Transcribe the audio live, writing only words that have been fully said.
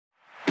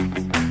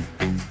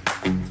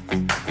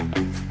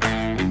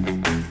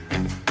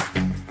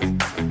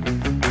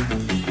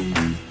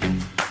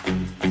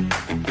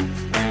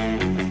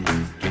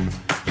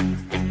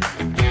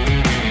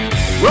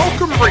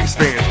Welcome, race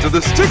fans, to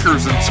the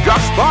Stickers and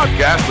Scuffs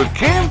podcast with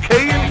Cam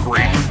K and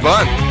Graydon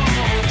Bunn.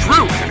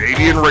 True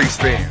Canadian race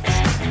fans.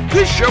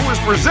 This show is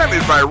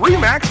presented by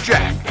Remax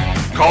Jack.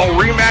 Call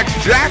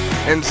Remax Jack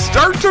and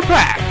start to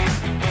pack.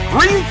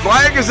 Green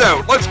flag is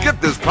out. Let's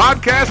get this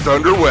podcast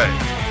underway.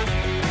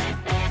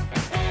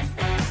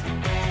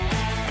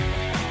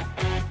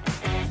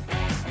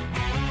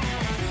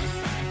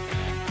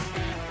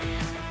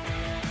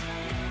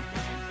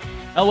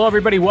 Hello,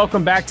 everybody.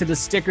 Welcome back to the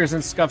Stickers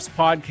and Scuffs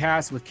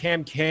podcast with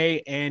Cam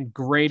K and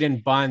Graydon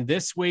Bunn.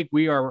 This week,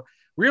 we are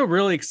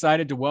really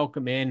excited to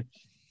welcome in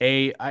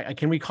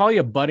can we call you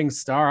a budding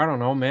star? I don't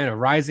know, man. A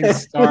rising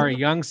star, a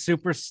young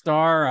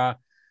superstar.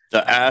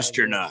 The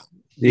astronaut.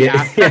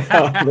 Yeah.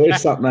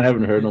 There's something I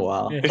haven't heard in a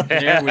while.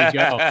 There we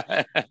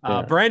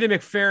go. Brandon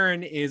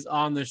McFerrin is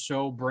on the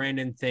show.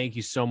 Brandon, thank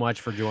you so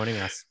much for joining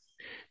us.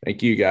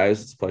 Thank you,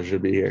 guys. It's a pleasure to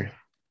be here.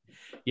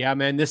 Yeah,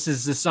 man, this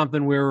is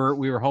something we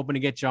were hoping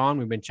to get you on.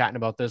 We've been chatting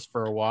about this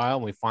for a while,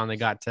 and we finally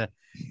got to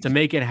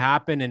make it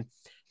happen. And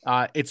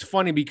it's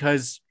funny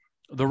because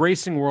the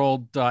racing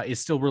world is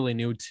still really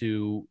new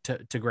to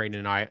Graydon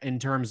and I in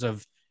terms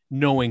of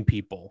knowing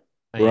people.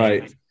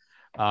 Right.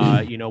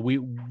 And,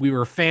 we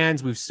were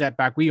fans. We've set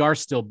back. We are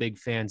still big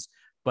fans.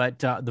 But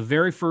the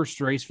very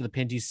first race for the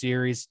Pinty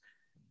Series,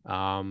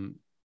 I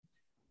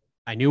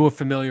knew a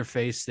familiar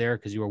face there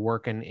because you were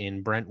working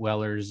in Brent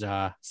Weller's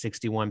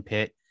 61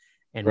 pit.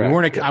 And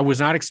I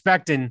was not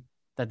expecting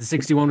that the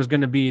 61 was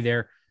going to be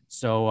there.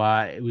 So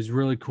it was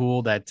really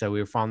cool that we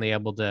were finally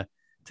able to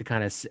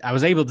kind of, I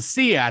was able to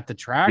see you at the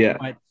track,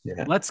 but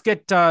let's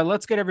get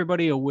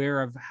everybody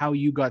aware of how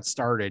you got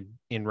started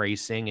in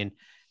racing and,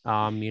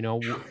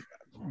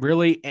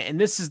 really, and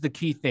this is the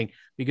key thing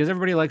because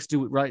everybody likes to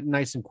do it right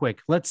nice and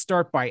quick. Let's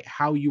start by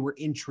how you were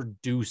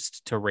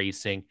introduced to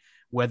racing,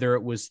 whether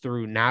it was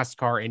through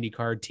NASCAR,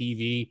 IndyCar,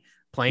 TV,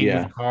 playing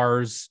with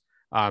cars,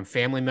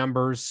 family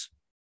members.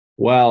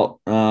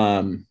 Well,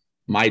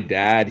 my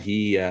dad,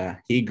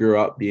 he grew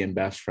up being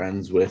best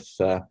friends with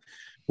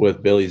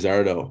Billy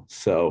Zardo.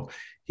 So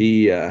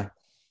he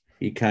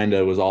kind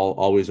of was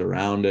always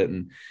around it.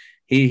 And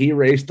he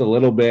raced a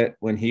little bit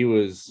when he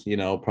was,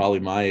 probably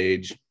my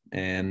age.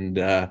 And,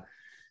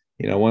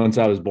 once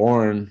I was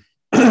born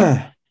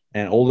and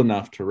old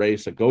enough to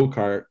race a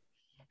go-kart,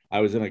 I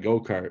was in a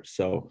go-kart.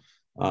 So,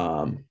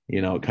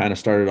 it kind of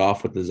started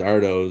off with the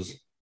Zardos,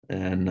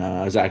 and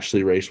I was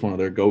actually raced one of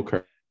their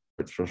go-karts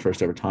for the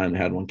first ever time. They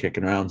had one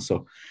kicking around.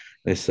 So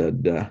they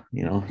said,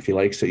 if he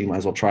likes it, you might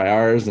as well try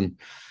ours. And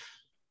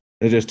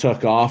it just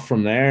took off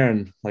from there.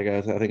 And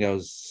I think I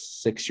was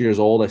 6 years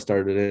old. I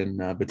started in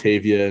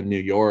Batavia, New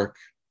York,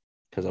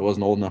 because I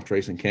wasn't old enough to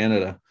race in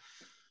Canada.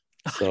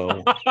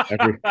 So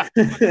every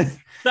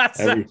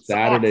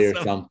Saturday or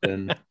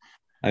something,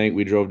 I think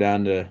we drove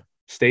down to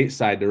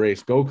stateside to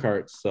race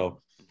go-karts.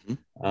 So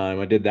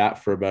I did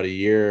that for about a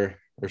year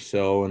or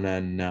so. And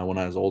then when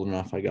I was old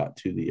enough, I got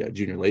to the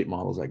junior late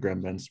models at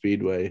Grand Bend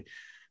Speedway,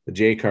 the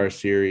J-Car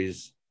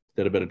series,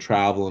 did a bit of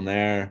traveling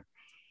there.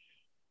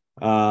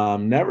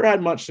 Never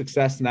had much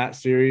success in that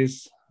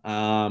series.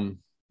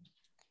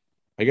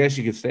 I guess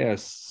you could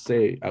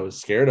say I was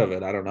scared of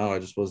it. I don't know. I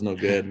just was no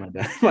good.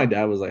 My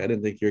dad was like, I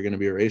didn't think you were going to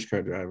be a race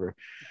car driver.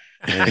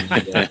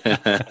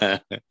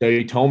 And, so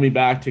he told me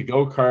back to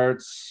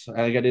go-karts. I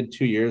think I did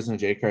 2 years in the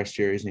J-Car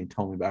series, and he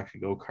told me back to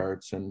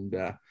go-karts, and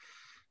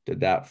did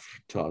that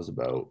till I was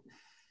about,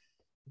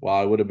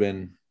 I would have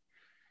been,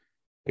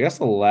 I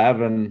guess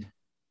 11,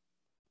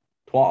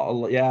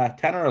 12,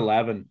 10 or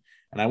 11.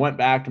 And I went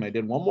back and I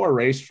did one more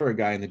race for a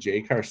guy in the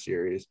J-Car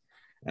series.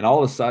 And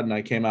all of a sudden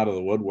I came out of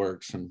the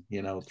woodworks and,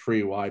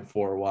 3 wide,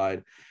 4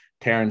 wide,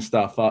 tearing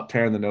stuff up,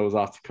 tearing the nose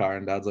off the car.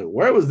 And Dad's like,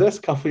 where was this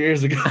a couple of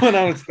years ago when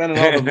I was spending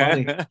all the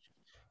money?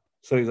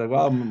 So he's like,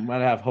 well, I might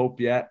have hope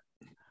yet.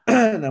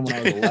 And then when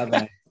I was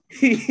 11,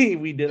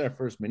 we did our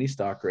first mini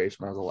stock race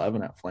when I was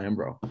 11 at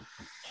Flamborough.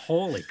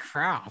 Holy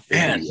crap.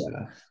 Man.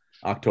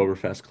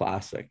 Oktoberfest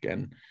Classic.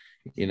 And,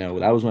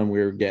 that was when we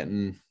were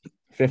getting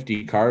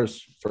 50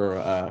 cars for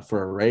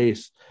a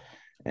race.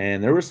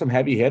 And there were some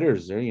heavy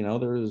hitters there.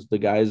 There was the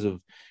guys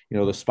of,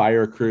 the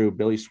Spire crew,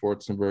 Billy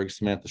Schwarzenberg,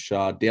 Samantha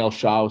Shaw, Dale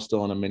Shaw was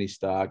still in a mini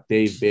stock,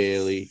 Dave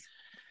Bailey.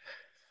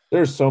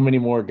 There's so many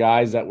more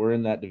guys that were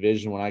in that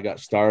division when I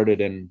got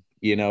started. And,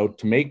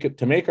 to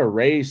make a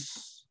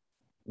race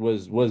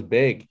was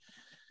big.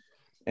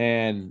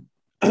 And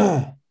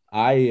I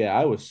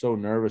was so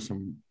nervous,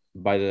 and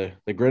by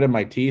the grit of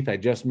my teeth, I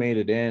just made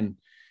it in.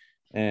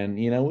 And,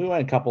 we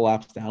went a couple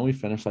laps down. We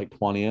finished like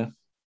 20th.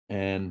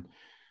 And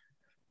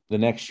the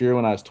next year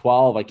when I was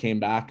 12, I came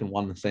back and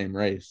won the same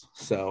race.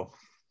 So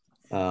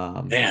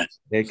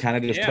it kind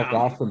of just took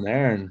off from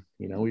there. And,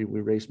 we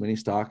raced mini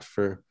stocks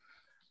for,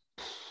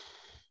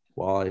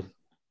 I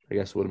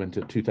guess it would have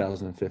been to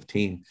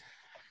 2015.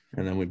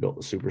 And then we built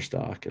the super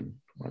stock and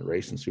went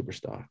racing super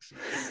stocks.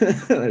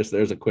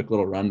 There's a quick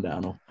little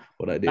rundown of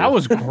what I do. That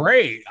was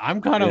great.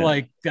 I'm kind of Yeah.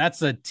 like,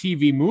 that's a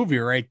TV movie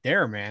right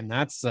there, man.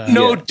 That's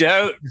No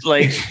doubt.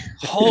 Like,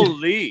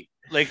 holy,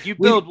 like you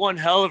build one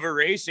hell of a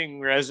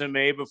racing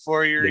resume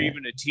before you're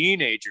even a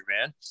teenager,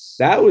 man.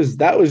 That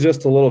was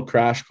just a little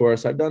crash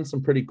course. I've done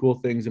some pretty cool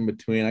things in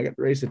between. I got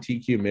to race a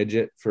TQ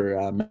midget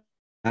for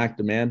Mac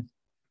Demand.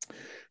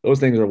 Those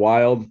things are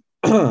wild.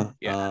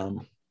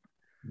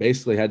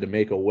 Basically had to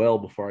make a will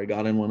before I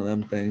got in one of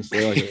them things.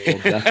 So like a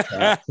little death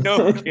trap.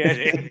 No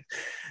kidding.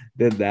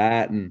 Did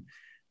that. And,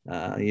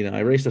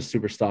 I raced a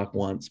super stock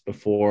once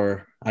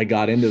before I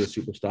got into the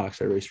super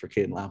stocks. I raced for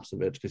Caden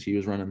Lapsovich because he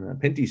was running the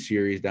Pinty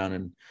series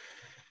down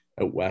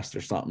out west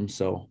or something.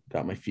 So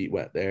got my feet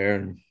wet there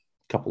and a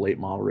couple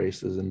 8-mile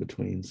races in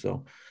between.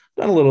 So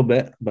done a little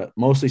bit, but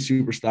mostly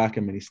super stock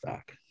and mini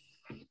stock.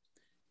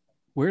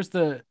 Where's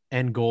the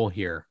end goal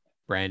here,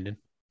 Brandon?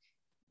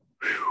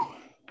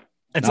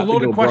 It's Not a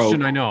loaded question,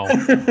 broke. I know.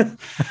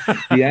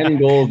 The end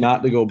goal is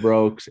not to go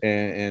broke,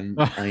 and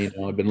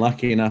I've been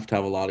lucky enough to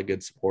have a lot of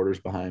good supporters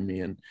behind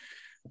me, and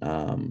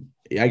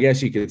I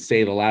guess you could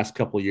say the last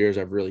couple of years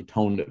I've really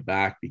toned it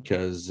back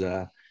because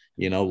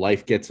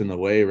life gets in the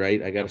way,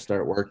 right? I got to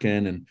start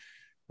working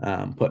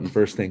and putting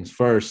first things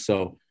first.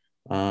 So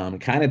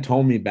it kind of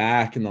toned me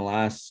back in the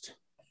last,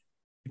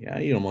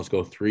 you almost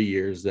go 3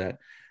 years that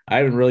I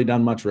haven't really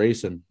done much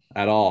racing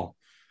at all,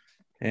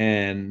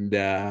 and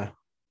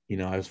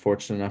I was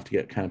fortunate enough to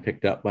get kind of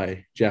picked up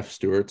by Jeff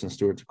Stewart's and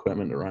Stewart's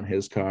Equipment to run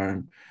his car.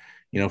 And,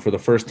 for the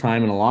first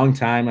time in a long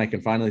time, I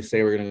can finally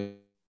say we're going to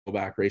go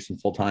back racing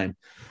full time.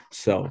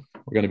 So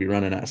we're going to be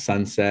running at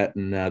Sunset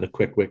and the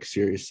Quick Wick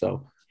series.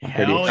 So I'm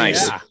pretty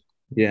excited.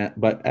 Yeah.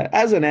 But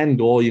as an end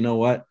goal, you know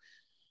what?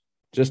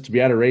 Just to be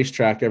at a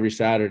racetrack every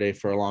Saturday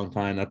for a long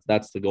time.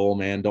 That's the goal,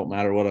 man. Don't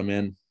matter what I'm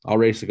in. I'll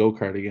race a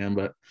go-kart again,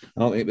 but I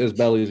don't think this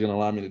belly is going to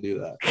allow me to do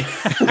that.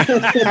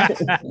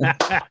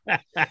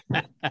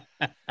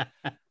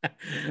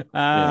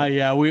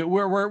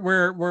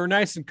 We're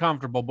nice and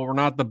comfortable, but we're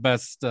not the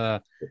best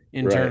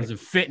in terms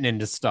of fitting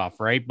into stuff,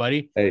 right,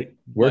 buddy? Hey,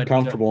 we're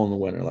comfortable in the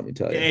winter, let me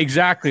tell you.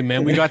 Exactly,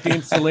 man. We got the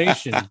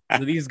insulation.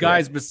 These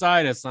guys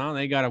beside us,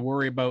 they got to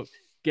worry about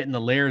getting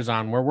the layers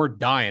on where we're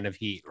dying of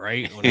heat,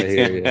 right?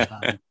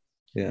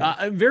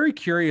 I'm very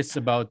curious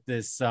about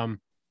this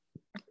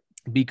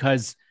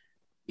because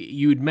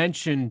you'd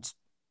mentioned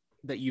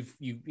that you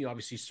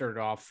obviously started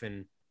off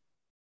and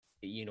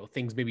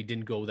things maybe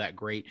didn't go that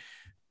great.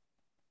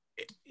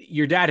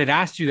 Your dad had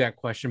asked you that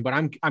question, but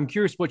I'm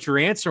curious what your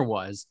answer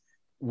was.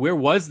 Where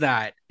was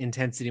that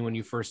intensity when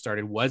you first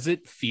started? Was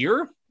it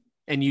fear?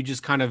 And you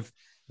just kind of,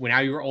 when now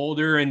you were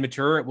older and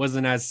mature, it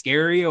wasn't as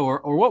scary, or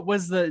what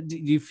was do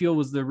you feel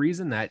was the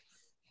reason that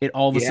it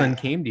all of a sudden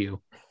came to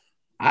you?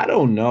 I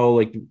don't know.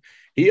 Like,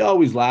 he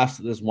always laughs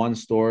at this one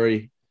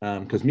story.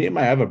 Because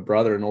I have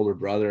an older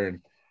brother,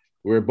 and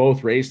we were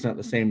both racing at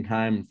the same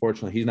time.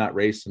 Unfortunately, he's not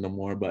racing no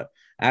more. But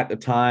at the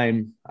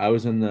time, I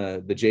was in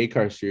the J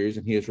Car series,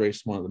 and he was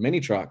racing one of the mini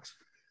trucks.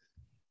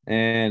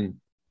 And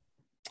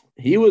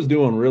he was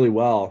doing really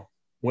well,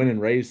 winning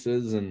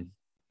races,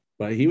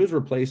 but he was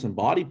replacing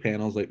body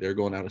panels like they're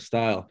going out of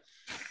style.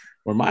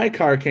 Where my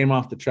car came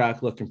off the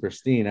track looking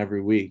pristine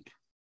every week.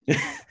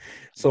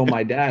 So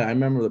my dad, I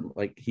remember,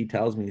 like, he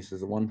tells me, he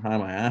says, the one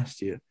time I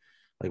asked you,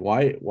 like,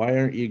 why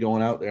aren't you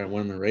going out there and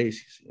winning the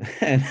race?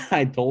 And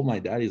I told my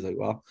dad, he's like,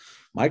 well,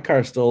 my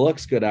car still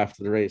looks good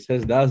after the race.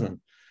 His doesn't.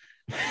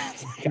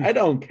 Like, I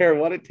don't care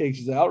what it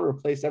takes. I'll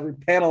replace every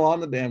panel on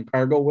the damn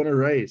car, go win a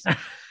race. And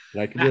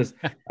I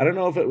don't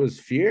know if it was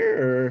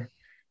fear or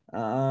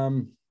I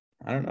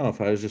don't know if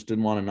I just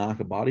didn't want to knock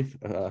a body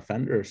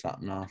fender or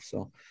something off.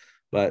 So,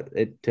 but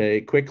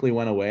it quickly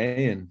went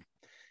away. And,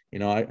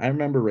 I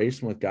remember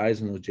racing with guys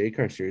in those J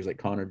Car series like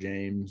Connor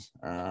James,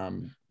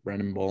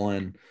 Brendan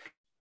Bullen.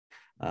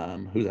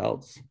 Who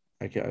else?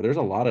 Like, there's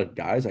a lot of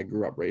guys I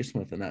grew up racing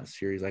with in that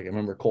series. Like, I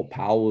remember Cole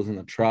Powell was in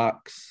the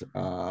trucks.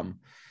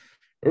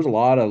 There's a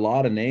lot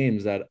of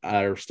names that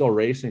are still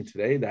racing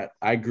today that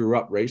I grew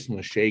up racing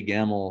with. Shea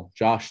Gemmell,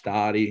 Josh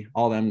Stoddy,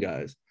 all them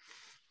guys.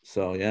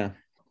 So, yeah.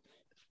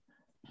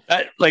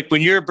 Like,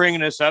 when you're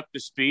bringing us up to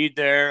speed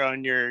there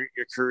on your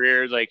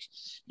career, like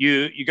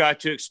you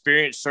got to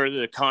experience sort of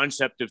the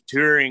concept of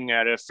touring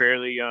at a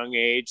fairly young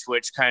age,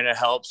 which kind of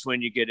helps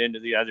when you get into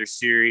the other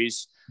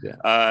series.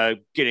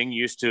 Getting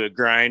used to a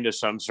grind of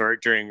some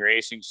sort during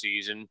racing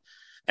season.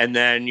 And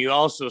then you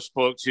also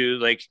spoke to,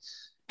 like,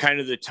 kind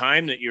of the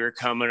time that you were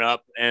coming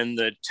up and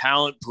the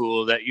talent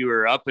pool that you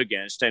were up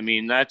against. I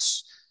mean,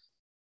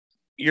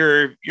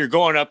 you're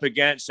going up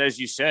against, as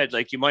you said,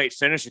 like, you might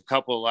finish a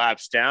couple of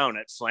laps down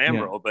at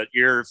Flamborough, but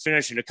you're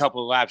finishing a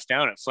couple of laps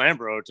down at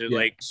Flamborough to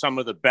like some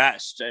of the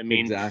best. I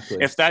mean,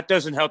 if that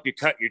doesn't help you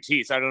cut your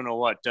teeth, I don't know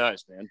what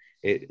does, man.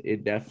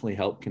 It definitely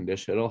helped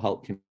condition. It'll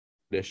help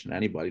condition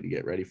anybody to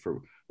get ready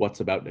for what's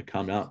about to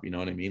come up. You know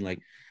what I mean? Like,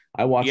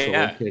 I watch the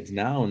old kids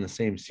now in the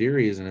same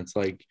series, and it's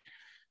like,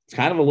 it's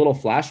kind of a little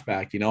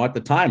flashback. At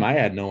the time I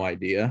had no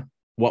idea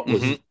what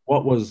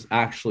was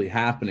actually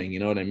happening. You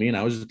know what I mean?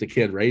 I was just a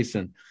kid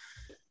racing,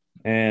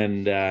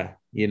 and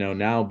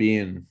now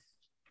being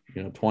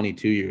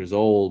 22 years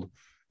old,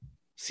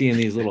 seeing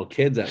these little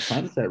kids at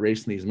Sunset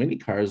racing these mini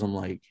cars. I'm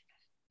like,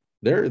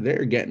 they're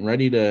getting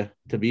ready to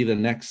be the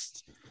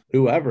next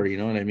whoever, you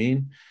know what I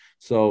mean?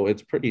 So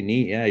it's pretty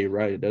neat. Yeah, you're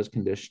right. It does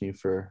condition you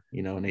for,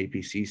 an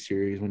APC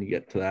series when you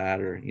get to that,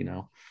 or,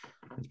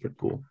 it's pretty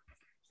cool.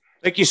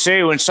 Like you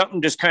say, when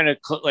something just kind of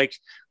like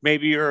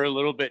maybe you're a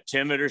little bit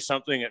timid or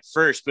something at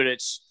first, but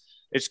it's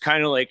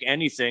kind of like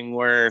anything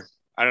where,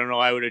 I don't know,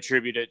 I would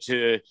attribute it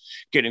to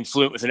getting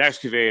fluent with an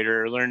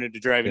excavator or learning to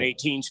drive an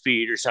 18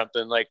 speed or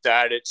something like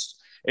that.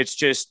 It's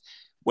just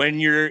when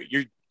you're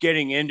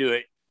getting into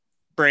it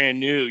brand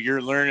new,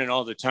 you're learning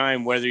all the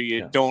time, whether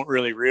you don't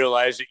really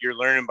realize it. You're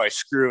learning by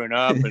screwing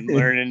up and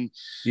learning,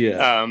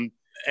 and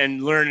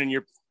learning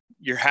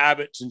your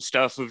habits and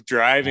stuff of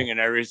driving and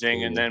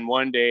everything. And then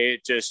one day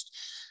it just,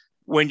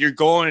 when you're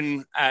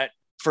going at,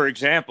 for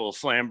example,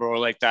 Flamborough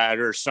like that,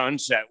 or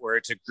Sunset, where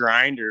it's a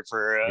grinder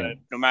for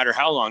no matter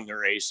how long the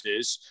race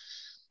is,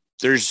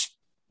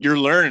 you're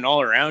learning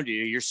all around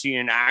you. You're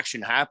seeing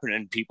action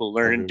happening, people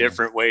learning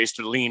different ways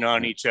to lean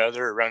on each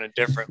other or run a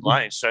different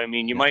line. So, I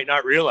mean, you might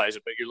not realize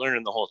it, but you're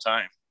learning the whole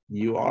time.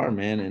 You are,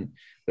 man. And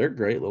they're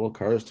great little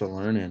cars to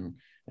learn in.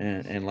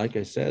 And like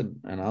I said,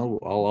 and I'll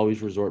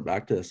always resort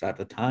back to this. At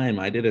the time,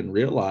 I didn't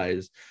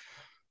realize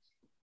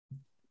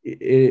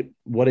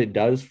what it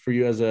does for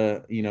you as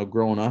a,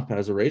 growing up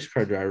as a race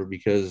car driver,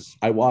 because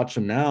I watch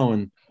them now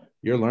and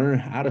you're learning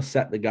how to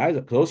set the guys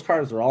up. Those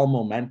cars are all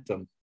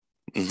momentum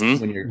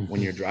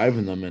when you're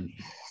driving them. And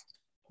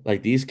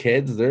like these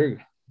kids, they're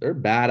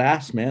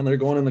badass, man. They're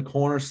going in the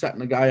corner, setting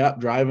the guy up,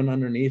 driving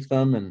underneath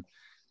them. And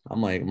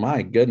I'm like,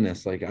 my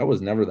goodness, like I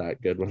was never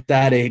that good with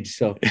that age.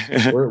 So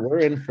we're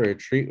in for a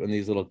treat when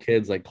these little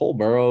kids, like Cole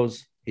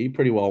Burrows, he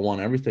pretty well won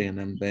everything in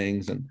them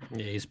things. And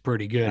yeah, he's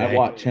pretty good. I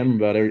watch him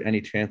about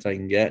any chance I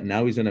can get. And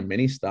now he's in a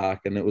mini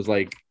stock. And it was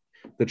like,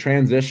 the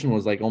transition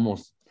was like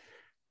almost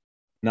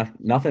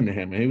nothing to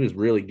him. And he was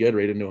really good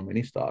right into a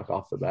mini stock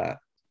off the bat.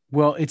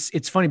 Well,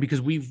 it's funny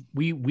because we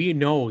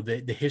know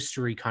the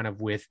history kind of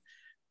with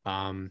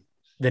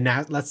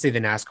let's say the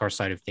NASCAR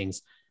side of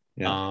things,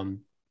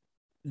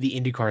 the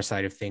IndyCar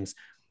side of things.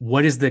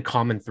 What is the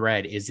common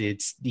thread?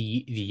 It's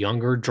the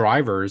younger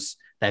drivers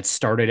that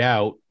started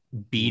out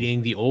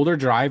beating the older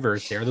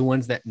drivers. They're the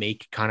ones that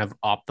make kind of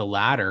up the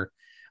ladder.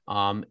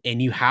 And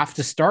you have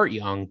to start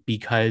young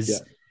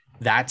because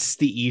that's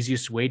the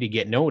easiest way to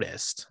get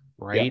noticed,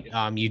 right?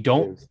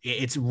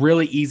 It's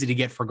really easy to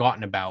get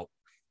forgotten about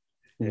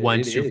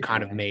once you've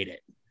kind of made it,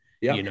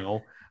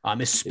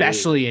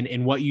 especially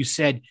in what you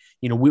said,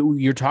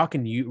 you're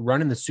talking, you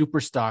running the super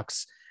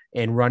stocks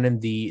and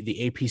running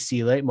the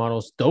APC late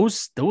models.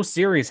 Those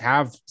series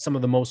have some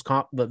of the most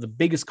the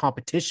biggest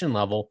competition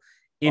level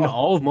in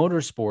all of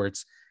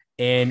motorsports.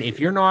 And if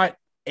you're not,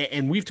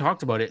 and we've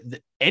talked about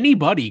it,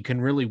 anybody can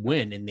really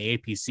win in the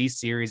APC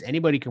series.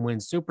 Anybody can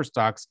win super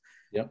stocks.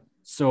 Yep.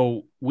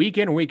 So week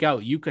in and week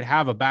out, you could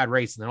have a bad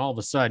race and then all of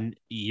a sudden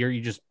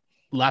you just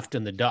left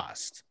in the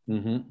dust.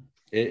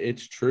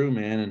 It's true,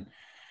 man. And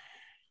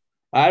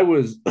I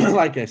was,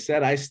 like I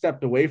said, I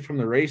stepped away from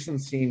the racing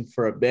scene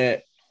for a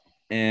bit,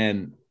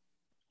 and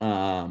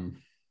I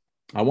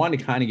wanted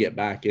to kind of get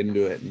back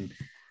into it. And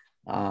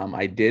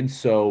I did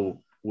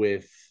so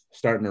with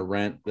starting to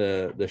rent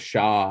the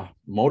Shaw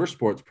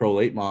Motorsports Pro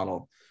Late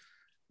model.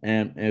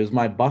 And it was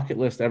my bucket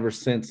list ever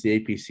since the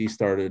APC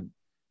started,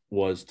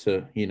 was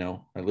to,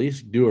 at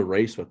least do a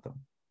race with them.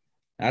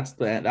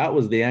 That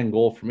was the end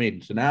goal for me.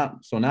 So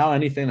now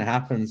anything that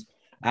happens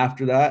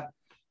after that,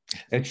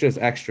 it's just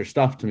extra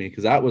stuff to me,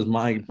 because that was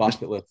my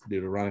bucket list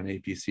to run an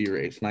APC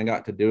race. And I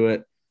got to do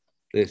it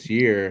this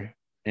year.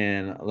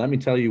 And let me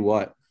tell you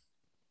what,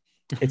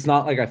 it's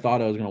not like I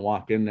thought I was going to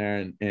walk in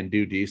there and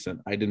do decent.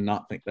 I did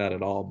not think that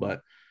at all.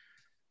 But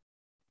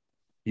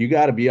you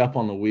got to be up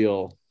on the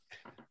wheel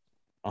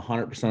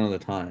 100% of the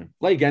time,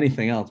 like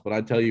anything else. But I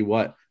tell you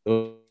what,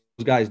 those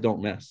guys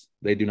don't miss.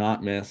 They do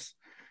not miss.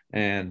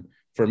 And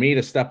for me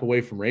to step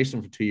away from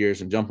racing for 2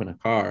 years and jump in a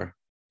car,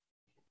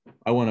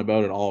 I went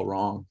about it all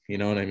wrong. You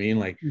know what I mean?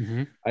 Like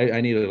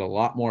I needed a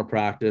lot more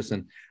practice,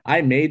 and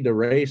I made the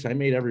race. I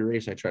made every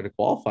race I tried to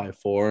qualify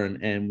for,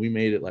 and we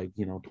made it like,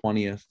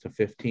 20th to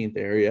 15th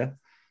area.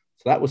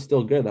 So that was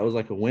still good. That was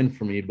like a win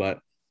for me. But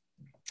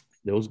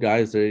those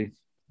guys, they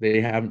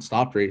haven't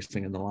stopped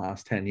racing in the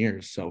last 10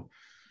 years. So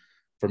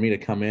for me to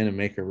come in and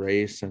make a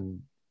race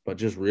but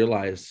just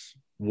realize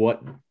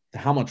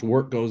how much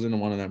work goes into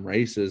one of them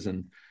races.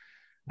 And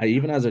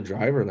even as a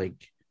driver,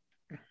 like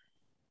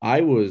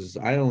I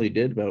only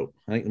did about,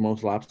 I think the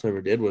most laps I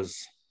ever did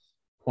was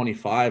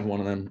 25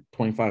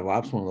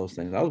 laps, one of those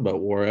things. I was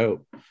about wore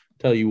out.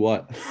 Tell you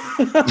what,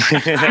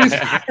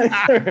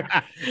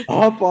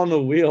 up on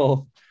the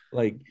wheel,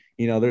 like,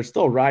 they're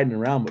still riding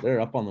around, but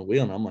they're up on the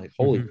wheel. And I'm like,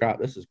 holy crap,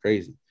 this is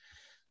crazy.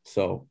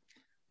 So,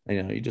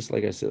 you just,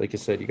 like I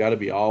said, you got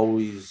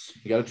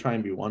to try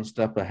and be one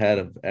step ahead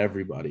of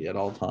everybody at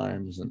all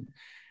times. And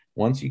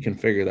once you can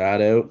figure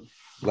that out,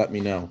 let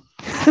me know.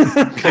 I'm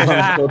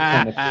still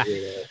trying to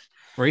figure it out.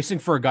 Racing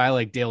for a guy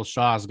like Dale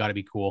Shaw has got to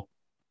be cool.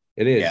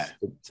 It is.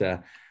 Yeah.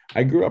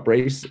 I grew up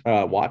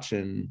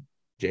watching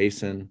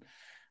Jason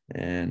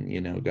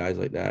and, guys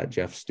like that,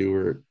 Jeff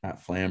Stewart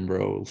at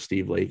Flamborough,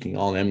 Steve Laking,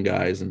 all them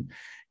guys. And,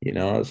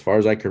 as far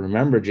as I can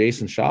remember,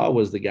 Jason Shaw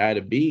was the guy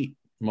to beat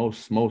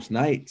most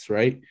nights.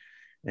 Right.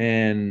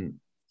 And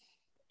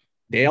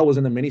Dale was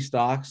in the mini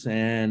stocks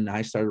and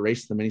I started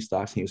racing the mini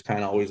stocks. And he was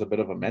kind of always a bit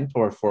of a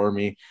mentor for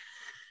me.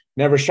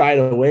 Never shied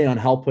away on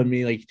helping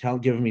me, like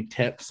giving me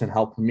tips and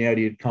helping me out.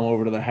 He'd come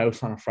over to the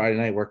house on a Friday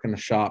night, work in the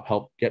shop,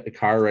 help get the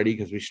car ready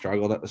because we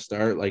struggled at the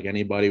start like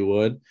anybody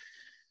would.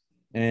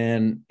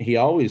 And he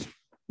always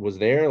was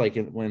there, like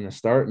when the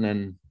start, and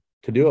then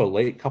to do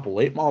a couple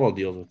late model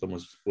deals with them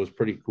was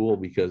pretty cool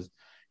because,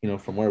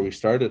 from where we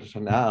started to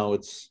now,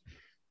 it's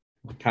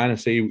kind of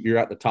say you're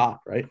at the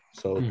top, right?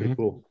 So it's pretty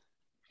cool.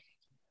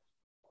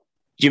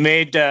 You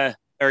made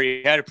or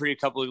you had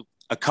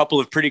a couple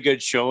of pretty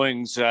good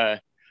showings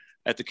at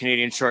the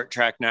Canadian Short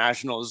Track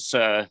Nationals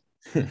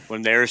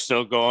when they were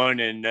still going,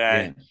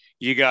 and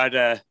you got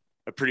a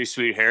pretty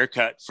sweet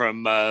haircut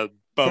from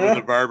Bubba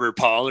the Barber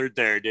Pollard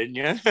there, didn't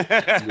you?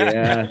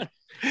 Yeah.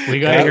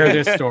 We got to hear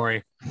this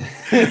story.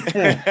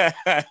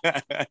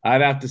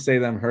 I'd have to say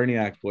them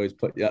Herniak boys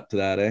put you up to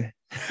that, eh?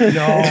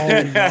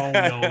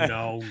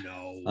 No.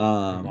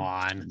 Come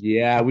on.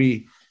 Yeah,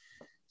 me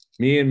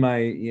and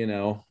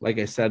my, like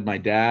I said, my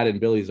dad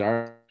and Billy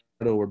Zardo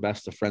were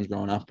best of friends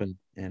growing up, and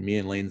me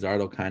and Lane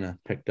Zardo kind of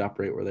picked up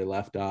right where they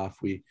left off.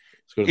 We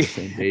go to the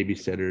same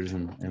babysitters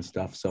and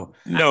stuff. So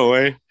no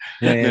way.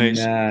 And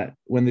Nice.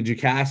 When the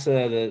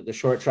Jukasa, the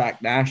short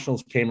track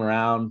nationals came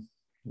around,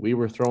 we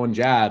were throwing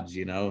jabs,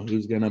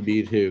 who's gonna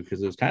beat who,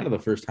 because it was kind of the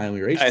first time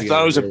we raced. I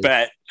thought it was a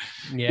bet.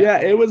 Yeah,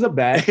 it was a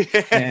bet.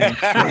 And,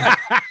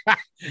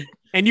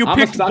 and you I'm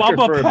picked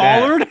Bubba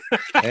Pollard.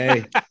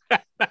 Hey,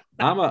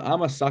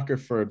 I'm a sucker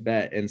for a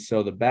bet, and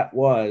so the bet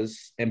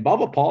was, and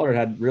Bubba Pollard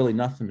had really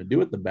nothing to do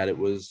with the bet. It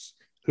was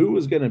who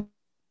was gonna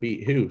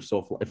beat who.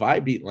 So if I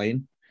beat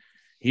Lane,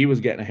 he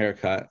was getting a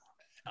haircut,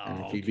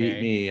 and if he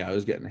beat me, I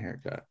was getting a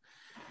haircut.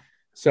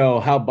 So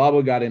how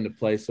Bubba got into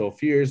play. So a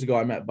few years ago,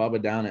 I met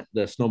Bubba down at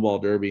the Snowball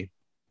Derby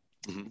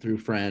through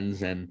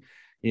friends. And,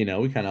 we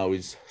kind of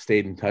always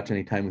stayed in touch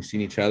anytime we seen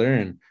each other.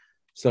 And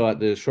so at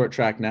the Short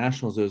Track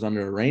Nationals, it was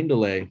under a rain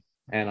delay.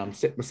 And I'm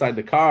sitting beside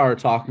the car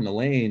talking to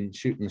Lane,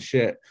 shooting the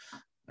shit.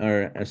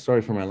 Or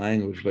sorry for my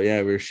language, but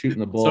yeah, we were shooting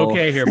the bull. It's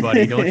okay here,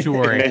 buddy. Don't you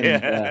worry.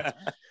 And,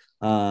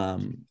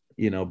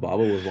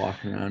 Bubba was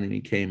walking around and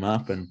he came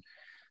up and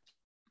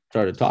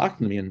started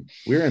talking to me. And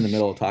we were in the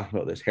middle of talking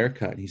about this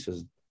haircut. And he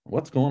says,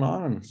 "What's going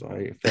on?" So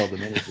I filled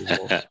him in. He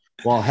says,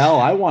 well, hell,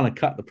 I want to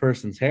cut the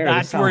person's hair.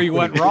 That's where you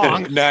went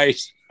wrong.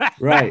 Nice.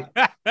 Right.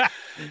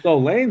 So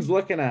Lane's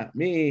looking at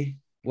me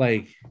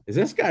like, is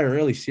this guy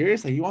really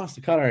serious? Like, he wants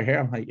to cut our hair.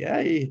 I'm like,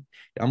 yeah.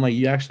 I'm like,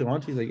 you actually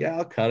want to? He's like, yeah,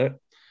 I'll cut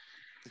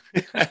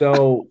it.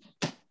 So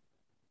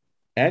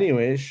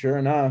anyways, sure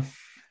enough,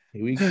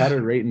 we cut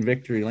it right in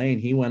victory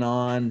lane.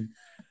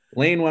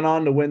 Lane went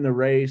on to win the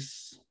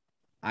race.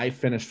 I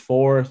finished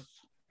fourth.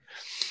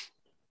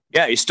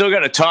 Yeah, you still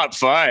got a top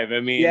five. I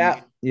mean,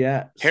 yeah.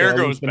 Hair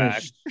grows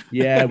back.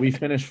 Yeah, we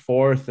finished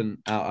fourth, and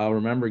I'll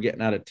remember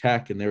getting out of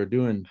tech, and they were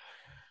doing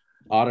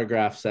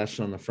autograph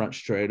session on the front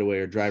straightaway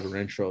or driver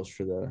intros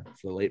for the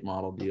late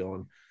model deal,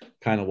 and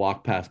kind of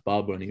walked past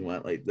Bubba, and he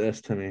went like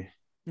this to me.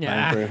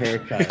 Time for a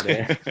haircut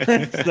there.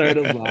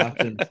 Started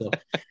laughing. So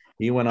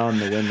he went on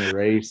to win the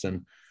race,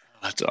 and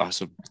that's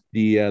awesome.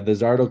 The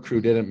Zardo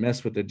crew didn't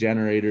miss with the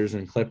generators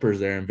and clippers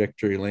there in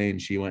victory lane.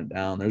 She went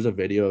down. There's a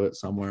video of it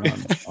somewhere on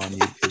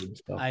YouTube.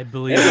 So. I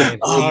believe.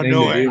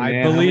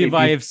 I believe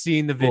I have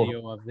seen the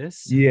video of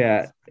this.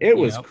 Yeah, it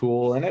was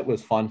cool and it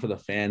was fun for the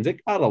fans.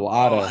 It got a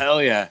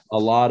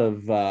lot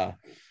of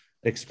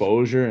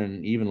exposure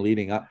and even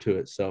leading up to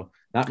it. So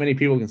not many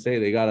people can say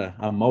they got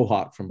a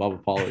mohawk from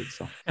Bubba Pollard.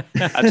 So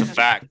that's a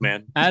fact,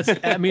 man.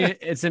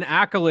 It's an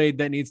accolade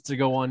that needs to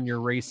go on your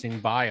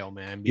racing bio,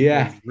 man.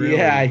 Yeah. Really,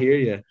 yeah, I hear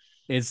you.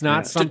 It's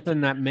not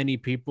something that many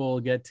people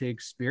get to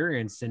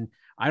experience. And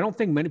I don't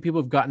think many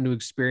people have gotten to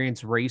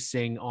experience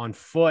racing on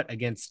foot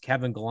against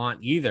Kevin Gallant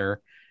either.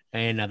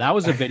 And that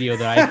was a video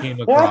that I came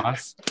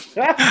across.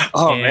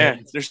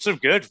 Man, there's some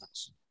good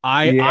ones.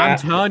 I'm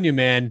telling you,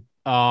 man,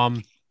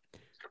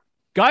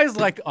 guys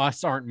like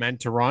us aren't meant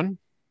to run.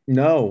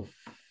 No,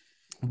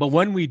 but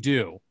when we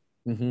do,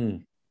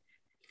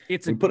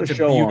 it's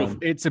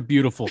a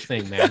beautiful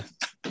thing, man.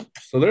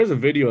 So there's a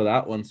video of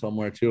that one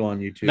somewhere too on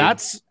YouTube.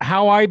 That's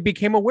how I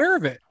became aware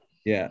of it.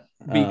 Yeah,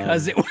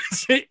 because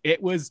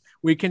it was.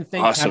 We can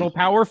thank awesome. Pedal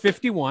Power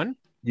 51.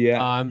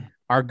 Yeah,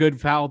 our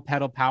good pal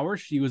Pedal Power.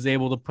 She was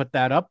able to put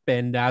that up,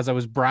 and as I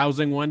was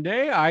browsing one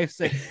day, I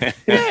said,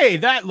 "Hey,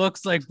 that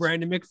looks like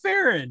Brandon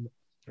McFerrin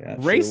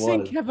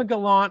racing Kevin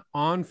Gallant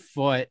on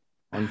foot."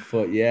 On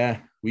foot, yeah.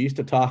 We used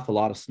to talk a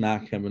lot of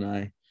smack, him and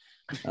I.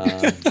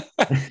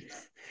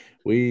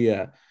 We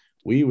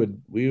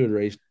would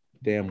race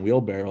damn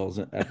wheelbarrows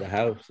at the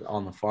house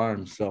on the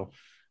farm. So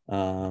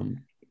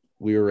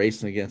we were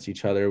racing against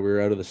each other. We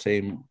were out of the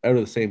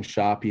same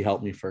shop. He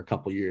helped me for a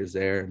couple years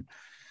there, and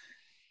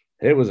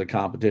it was a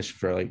competition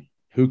for like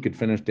who could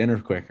finish dinner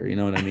quicker. You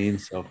know what I mean?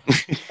 So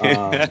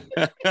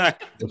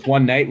this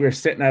one night we were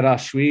sitting at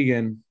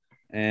Oswego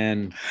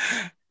and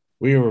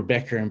we were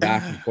bickering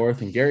back and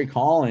forth, and Gary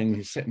Calling,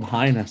 he's sitting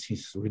behind us. He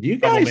says, would you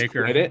guys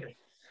quit it?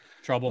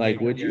 Troublemaker.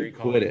 Like, would you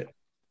quit it?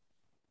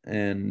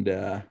 And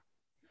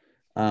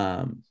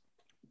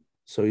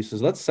so he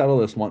says, let's settle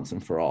this once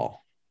and for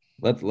all.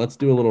 Let's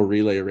do a little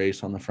relay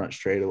race on the front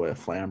straightaway of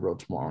Flamborough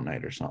tomorrow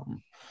night or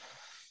something.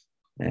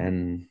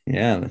 And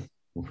yeah,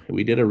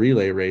 we did a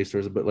relay race.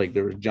 There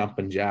was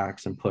jumping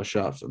jacks and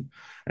push-ups,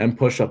 and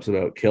push-ups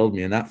about killed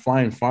me. And that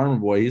flying farmer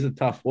boy, he's a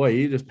tough boy.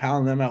 He just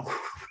pounded them out.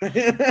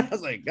 I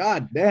was like,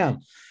 God damn.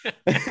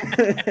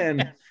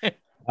 And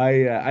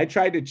I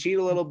tried to cheat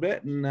a little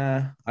bit, and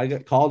I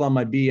got called on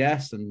my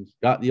BS and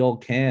got the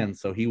old can,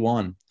 so he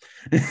won.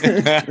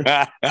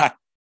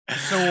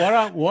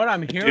 So what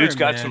I'm hearing, dude's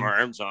got some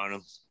arms on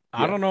him.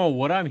 I don't know.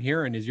 What I'm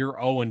hearing is you're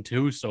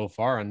 0-2 so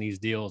far on these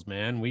deals,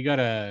 man. We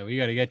gotta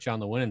get you on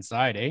the winning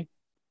side, eh?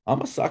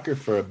 I'm a sucker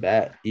for a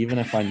bet, even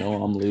if I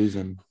know I'm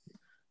losing.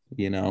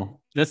 You know,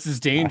 this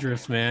is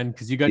dangerous, man,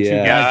 because you got two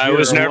guys. Yeah, I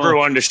was never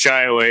one to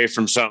shy away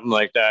from something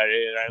like that.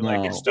 I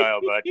like your style,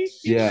 bud.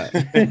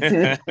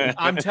 Yeah.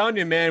 I'm telling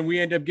you, man, we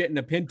end up getting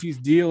a Pinty's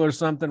deal or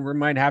something. We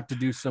might have to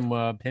do some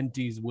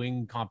Pinty's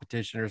wing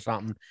competition or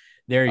something.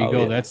 There you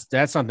go. Yeah.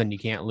 That's something you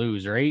can't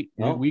lose, right?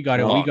 No, we got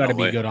to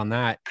be good on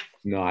that.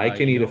 No, I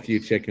can eat a few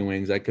chicken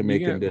wings. I can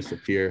make them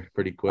disappear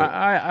pretty quick.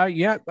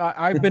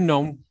 I've been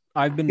known.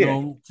 I've been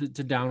known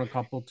to down a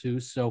couple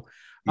too. So,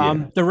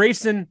 the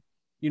racing,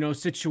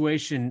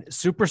 situation,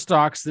 super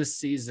stocks this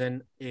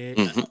season,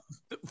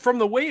 from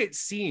the way it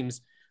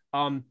seems,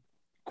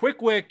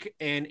 Quick Wick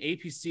and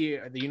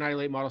APC, the United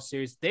Late Model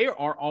Series, they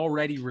are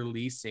already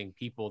releasing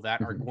people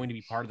that are going to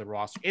be part of the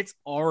roster. It's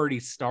already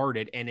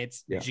started, and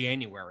it's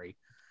January.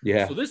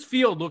 Yeah. So this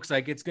field looks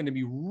like it's going to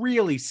be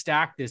really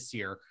stacked this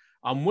year.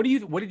 What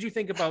did you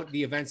think about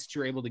the events that you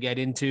were able to get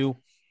into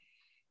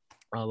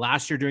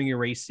last year during your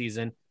race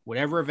season?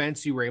 Whatever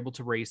events you were able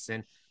to race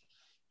in,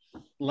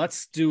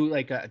 let's do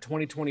like a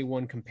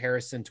 2021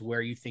 comparison to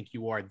where you think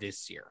you are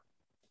this year.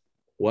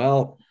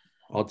 Well,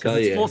 I'll tell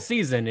you, it's full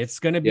season. It's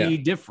going to be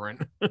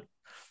different.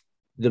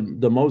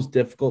 The most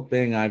difficult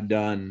thing I've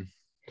done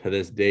to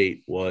this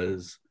date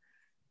was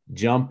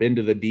jump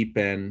into the deep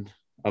end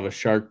of a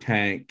Shark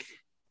Tank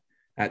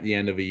at the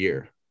end of a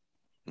year.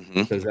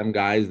 Because them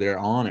guys, they're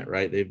on it,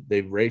 right?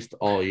 They've raced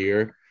all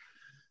year.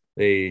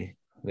 They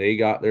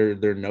got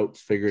their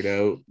notes figured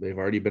out. They've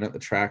already been at the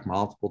track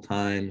multiple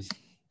times.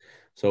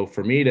 So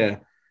for me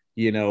to,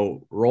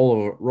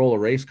 roll a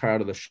race car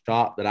out of the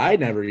shop that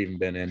I'd never even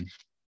been in,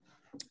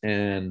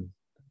 and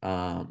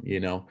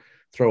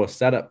throw a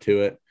setup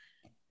to it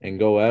and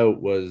go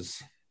out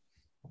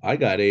I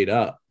got ate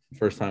up.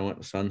 First time I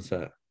went to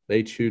Sunset,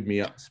 they chewed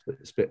me up,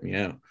 spit me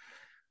out.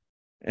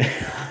 And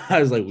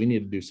I was like, we need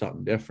to do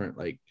something different,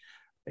 like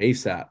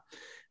ASAP.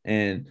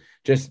 And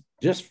just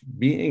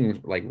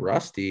being like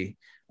rusty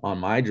on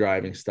my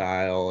driving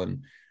style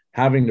and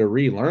having to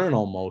relearn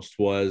almost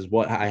was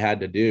what I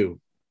had to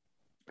do.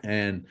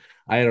 And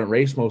I hadn't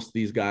raced most of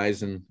these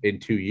guys in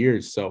 2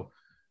 years. So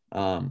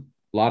a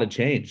lot of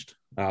changed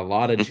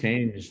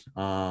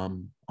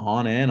on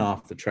and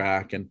off the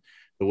track and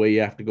the way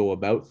you have to go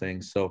about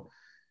things. So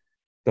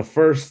the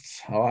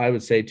first, I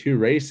would say 2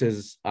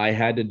 races, I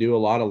had to do a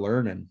lot of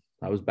learning.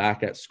 I was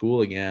back at school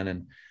again,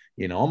 and,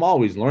 I'm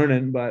always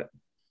learning, but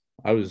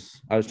I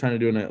was trying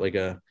to do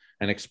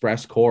an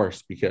express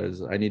course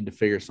because I needed to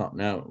figure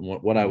something out. And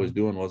what I was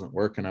doing wasn't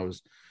working. I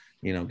was,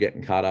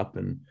 getting caught up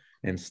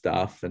and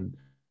stuff, and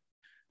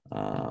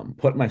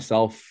put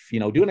myself,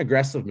 doing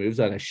aggressive moves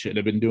that I should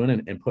have been doing,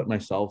 and put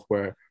myself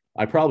where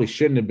I probably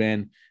shouldn't have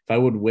been. If I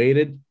would have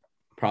waited,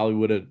 probably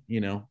would have,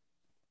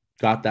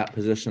 got that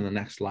position the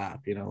next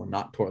lap, and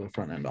not tore the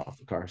front end off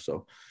the car.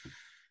 So,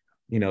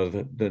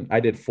 I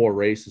did 4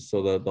 races.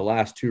 So the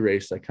last 2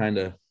 races, I kind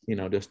of,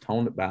 just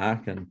toned it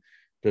back and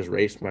just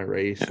raced my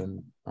race,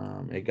 and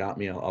it got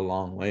me a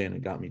long way, and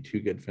it got me 2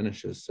 good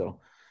finishes.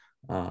 So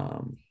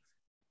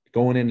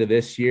going into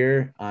this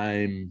year,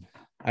 I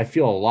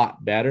feel a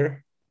lot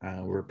better.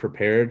 We're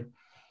prepared.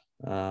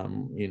 We're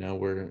going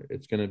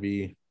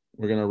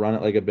to run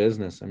it like a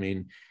business. I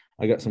mean,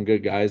 I got some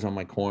good guys on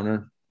my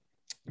corner.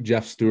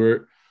 Jeff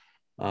Stewart,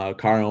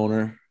 car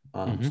owner,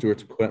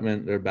 Stewart's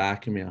Equipment, they're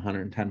backing me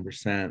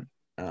 110%.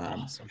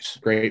 Awesome.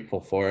 Grateful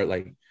for it.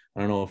 Like,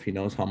 I don't know if he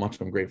knows how much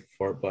I'm grateful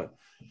for it, but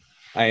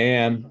I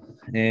am.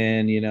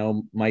 And,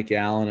 Mike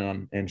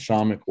Allen and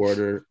Sean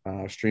McWhorter,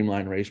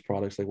 Streamline Race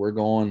Products, like we're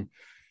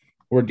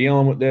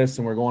dealing with this,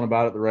 and we're going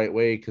about it the right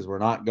way, because we're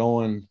not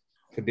going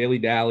to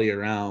dilly-dally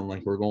around.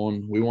 Like we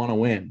want to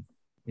win,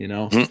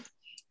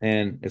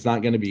 and it's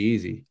not going to be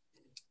easy.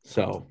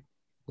 So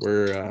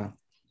we're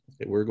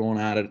going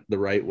at it the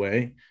right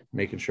way,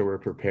 making sure we're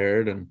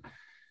prepared, and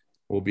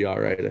we'll be all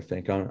right. I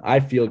think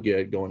I feel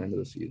good going into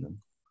the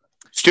season.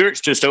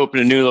 Stewart's just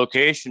opened a new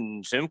location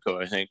in Simcoe,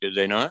 I think. Did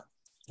they not?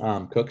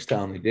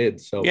 Cookstown, they did.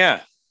 So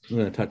yeah, I'm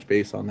going to touch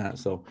base on that.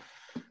 So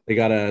they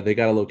got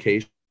a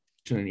location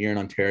in Erin,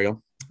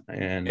 Ontario,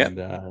 and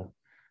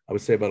I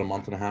would say about a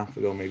month and a half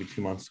ago, maybe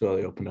 2 months ago,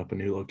 they opened up a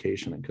new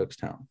location in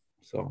Cookstown.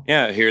 So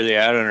yeah, here they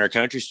add on our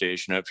country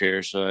station up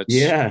here. So it's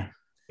yeah,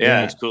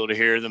 it's cool to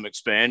hear them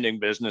expanding.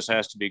 Business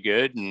has to be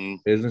good,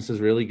 and business is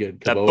really good.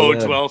 That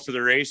bodes well for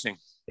the racing.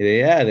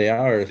 Yeah, they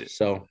are.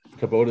 So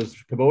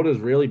Kubota's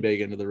really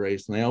big into the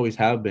race, and they always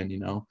have been.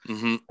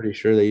 Pretty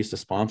sure they used to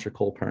sponsor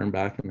Cole Pern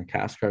back in the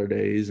CASCAR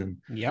days, and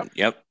yep.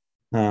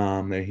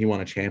 He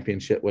won a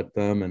championship with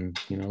them, and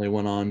they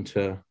went on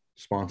to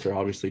sponsor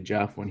obviously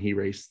Jeff when he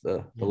raced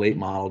the late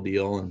model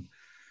deal, and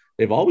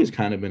they've always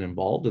kind of been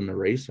involved in the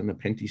race and the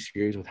Pinty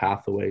series with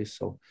Hathaway.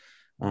 So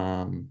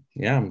I'm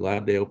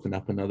glad they opened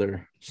up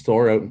another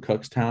store out in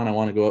Cookstown. I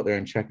want to go out there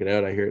and check it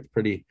out. I hear it's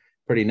pretty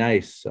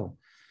nice. So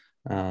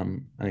I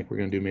think we're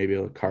going to do maybe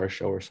a car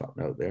show or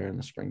something out there in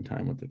the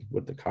springtime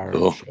with the car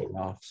and show it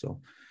off. So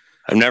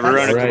I've never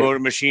run a Kubota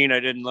machine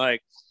I didn't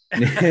like.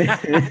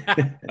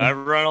 I've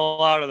run a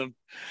lot of them.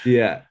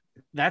 Yeah.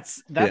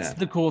 That's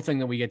the cool thing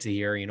that we get to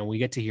hear. We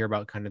get to hear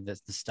about kind of the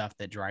stuff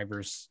that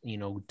drivers,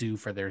 do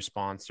for their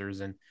sponsors,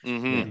 and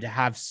to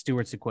have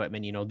Stewart's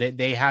equipment.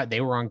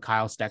 They were on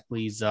Kyle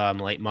Steckley's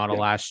late model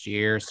last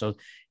year, so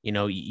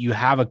you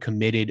have a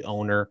committed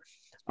owner.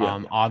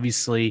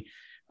 Obviously,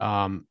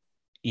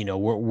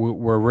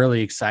 we're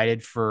really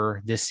excited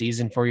for this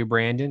season for you,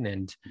 Brandon,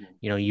 and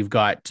you've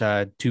got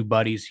two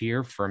buddies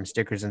here from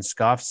Stickers and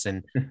Scuffs,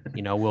 and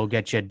we'll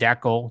get you a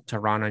decal to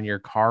run on your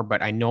car.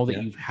 But I know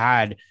that you've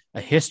had a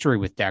history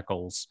with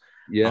decals.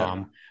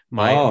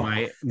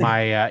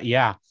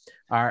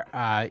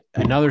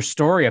 Another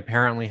story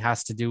apparently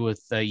has to do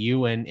with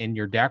you and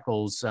your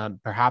decals,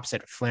 perhaps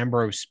at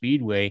Flamborough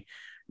Speedway.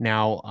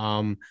 Now,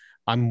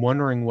 I'm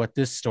wondering what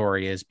this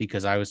story is,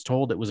 because I was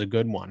told it was a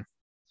good one.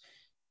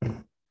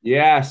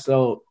 Yeah,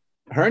 so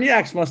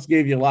Herniacs must have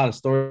gave you a lot of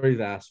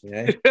stories, asked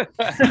me,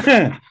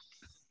 eh?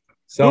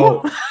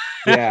 So,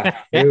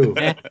 yeah. Ooh,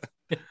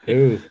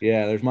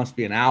 yeah, there must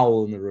be an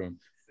owl in the room.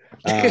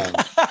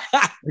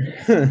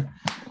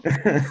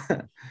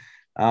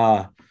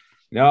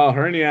 No,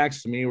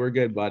 Herniacs to me, we're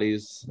good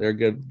buddies. They're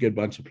a good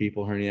bunch of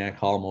people. Herniac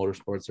Hall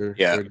Motorsports are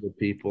good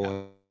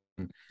people.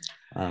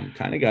 And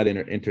kind of got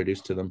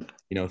introduced to them,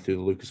 through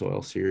the Lucas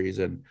Oil series.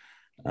 And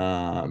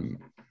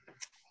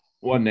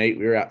one night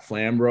we were at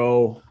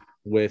Flamborough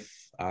with,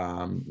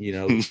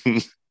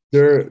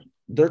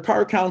 their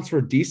car counts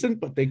were decent,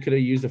 but they could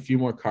have used a few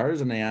more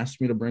cars. And they asked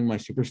me to bring my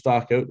super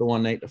stock out the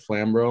one night to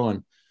Flamborough.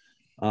 And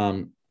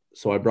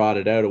so I brought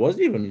it out. It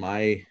wasn't even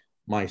my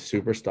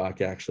super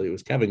stock, actually. It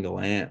was Kevin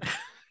Gallant.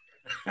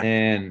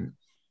 And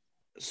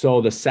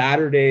so the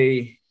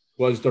Saturday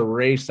was the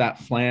race at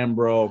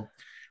Flamborough.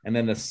 And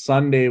then the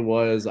Sunday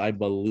was, I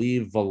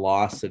believe,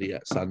 Velocity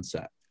at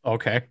Sunset.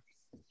 Okay.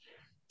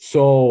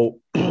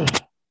 So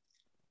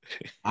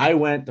I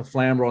went to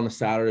Flamborough on the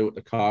Saturday with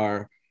the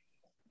car,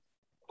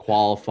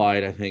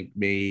 qualified, I think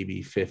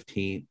maybe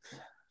 15th,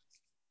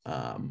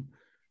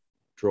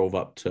 drove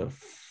up to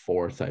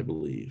 4th, I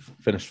believe,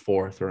 finished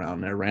 4th around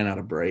there, ran out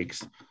of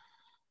brakes.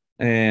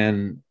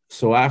 And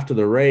so after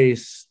the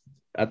race,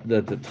 at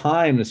the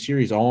time, the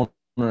series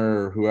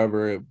owner,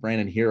 whoever,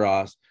 Brandon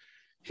Heros,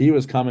 he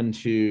was coming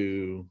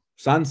to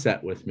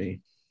Sunset with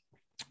me.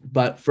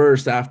 But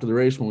first, after the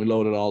race, when we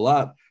loaded it all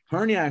up,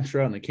 Herniacs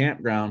were out in the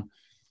campground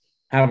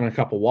having a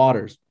couple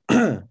waters.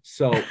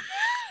 So,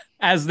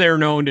 as they're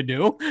known to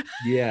do.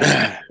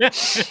 Yeah.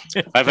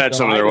 I've had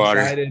some of their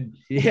water.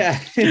 Yeah.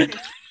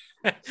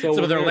 Some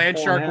of their Land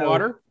Shark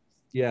water.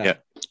 Yeah.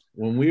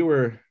 When we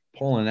were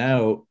pulling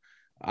out,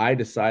 I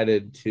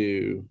decided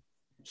to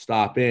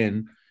stop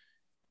in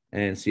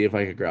and see if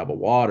I could grab a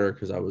water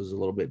because I was a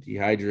little bit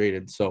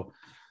dehydrated. So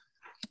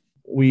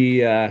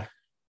we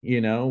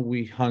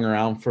hung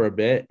around for a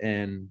bit,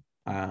 and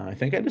I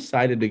think I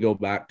decided to go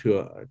back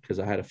because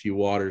I had a few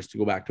waters, to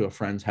go back to a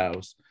friend's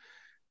house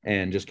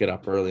and just get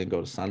up early and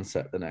go to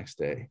Sunset the next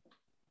day.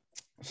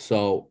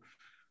 So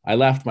I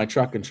left my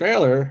truck and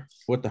trailer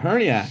with the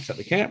Herniacs at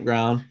the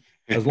campground,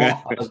 as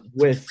well as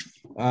with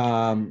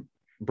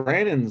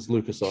Brandon's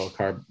Lucas Oil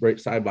car right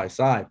side by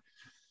side,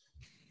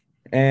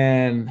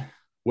 and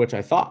which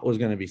I thought was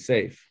going to be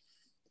safe.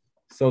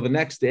 So the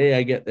next day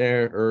I get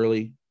there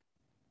early.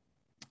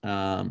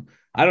 I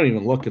don't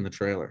even look in the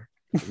trailer.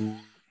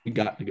 We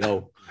got to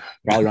go,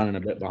 probably running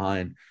a bit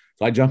behind.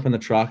 So I jump in the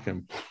truck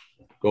and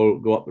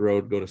go up the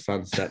road, go to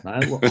Sunset. And I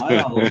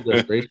unload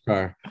the race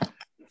car.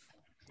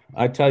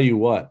 I tell you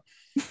what,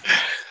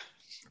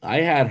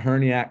 I had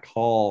Herniac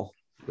Hall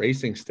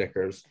racing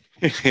stickers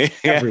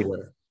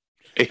everywhere.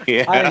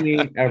 Yeah. I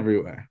mean,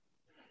 everywhere.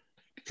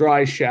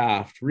 Dry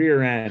shaft,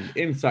 rear end,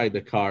 inside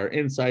the car,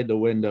 inside the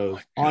windows,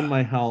 on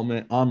my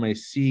helmet, on my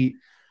seat,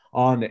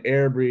 on the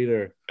air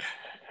breather,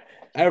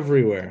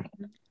 everywhere.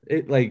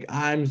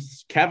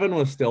 Kevin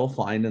was still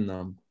finding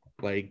them,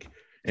 like,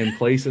 in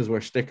places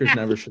where stickers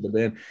never should have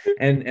been.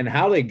 And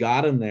how they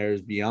got them there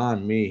is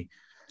beyond me.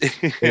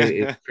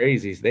 It's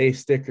crazy. They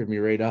stickered me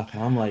right up.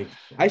 And I'm like,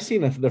 I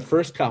seen the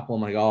first couple.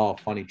 I'm like, oh,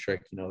 funny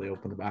trick. They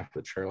open the back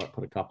of the trailer,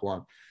 put a couple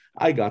on.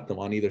 I got them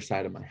on either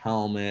side of my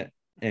helmet,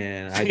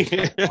 and I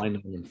just kept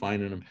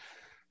finding them.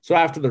 So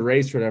after the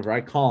race or whatever,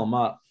 I call them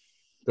up.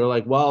 They're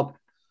like, well,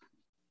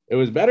 it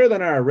was better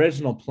than our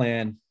original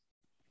plan.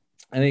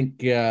 I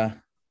think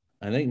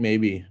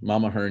maybe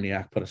Mama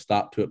Herniak put a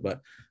stop to it,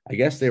 but I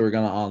guess they were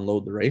going to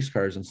unload the race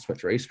cars and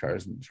switch race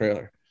cars in the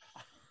trailer.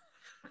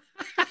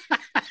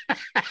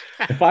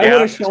 If I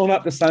would have shown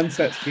up to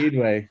Sunset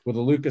Speedway with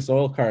a Lucas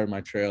Oil car in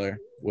my trailer,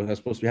 with us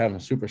supposed to be having a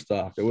super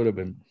stock, it would have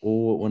been, it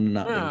would have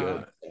not been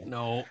good.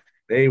 No,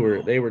 they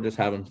were just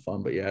having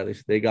fun, but yeah,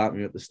 they got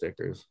me with the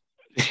stickers.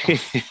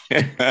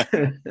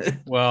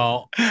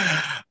 Well,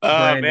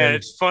 Brandon, man,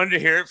 it's fun to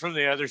hear it from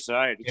the other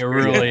side. It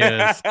really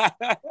is.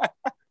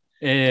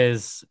 It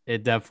is.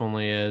 It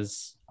definitely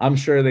is. I'm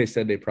sure they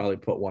said they probably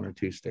put 1 or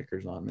 2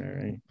 stickers on there,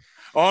 right?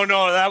 Oh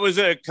no, that was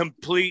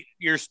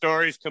your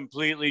story's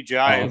completely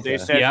jive. Okay. They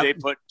said they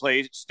put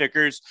place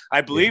stickers,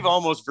 I believe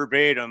almost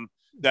verbatim,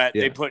 that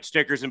they put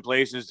stickers in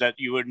places that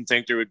you wouldn't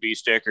think there would be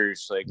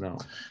stickers. Like no.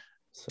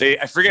 So,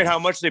 I forget how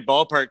much they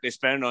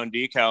spend on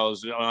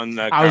decals on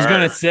the car. I was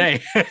gonna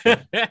say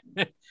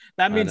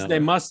that means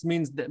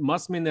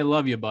must mean they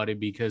love you, buddy,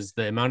 because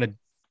the amount of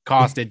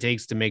cost it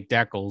takes to make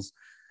decals.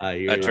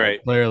 That's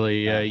right.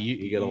 Clearly,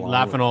 you're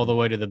laughing all the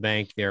way to the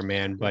bank there,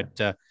 man. But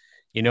it's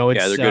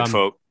they're good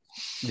folk.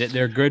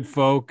 They're good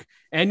folk,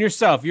 and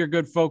you're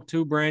good folk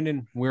too,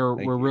 Brandon. We're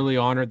really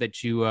honored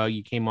that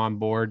you came on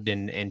board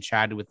and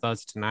chatted with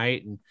us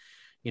tonight, and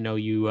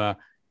you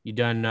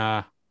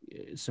done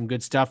some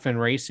good stuff in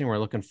racing. We're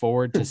looking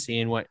forward to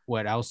seeing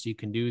what else you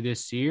can do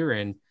this year,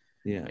 and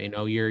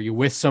you're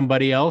with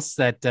somebody else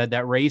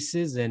that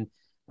races, and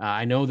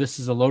I know this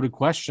is a loaded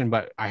question,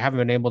 but I haven't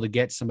been able to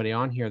get somebody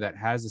on here that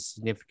has a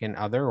significant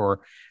other or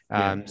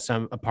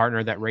a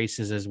partner that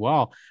races as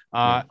well.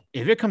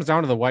 If it comes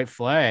down to the white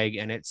flag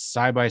and it's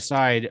side by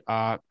side,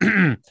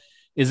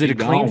 is it a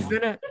clean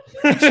finish?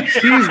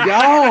 She's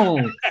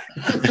gone.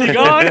 She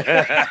gone.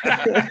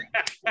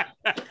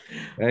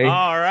 Hey,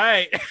 all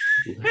right.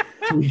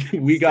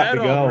 we got to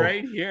go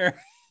right here.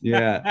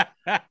 Yeah.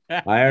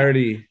 I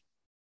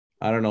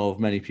don't know if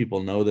many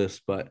people know this,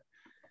 but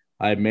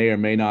I may or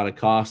may not have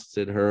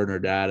costed her and her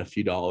dad a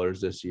few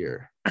dollars this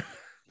year.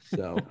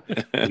 So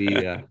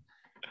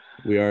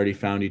we already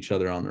found each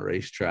other on the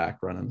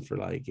racetrack running for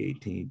like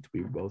 18th. We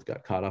both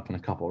got caught up in a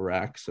couple of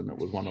wrecks, and it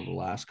was one of the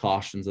last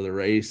cautions of the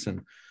race.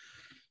 And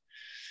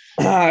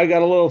I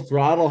got a little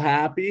throttle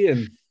happy,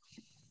 and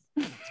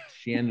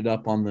she ended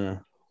up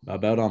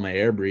about on my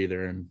air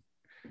breather, and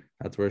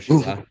that's where she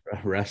got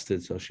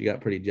arrested. So she got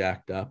pretty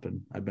jacked up,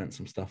 and I bent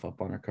some stuff up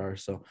on her car.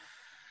 So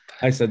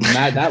I said,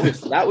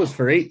 that was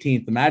for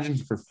 18th. Imagine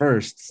for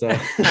first. So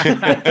paints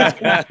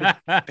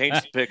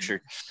the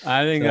picture.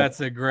 I think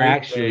that's a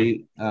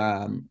great,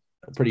 a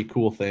pretty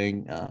cool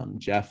thing.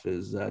 Jeff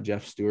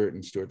Stewart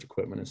and Stewart's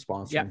Equipment is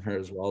sponsoring her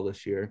as well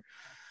this year.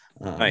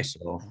 Nice.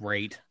 So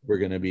great. We're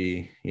going to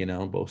be,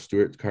 both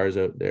Stewart's cars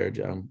out there.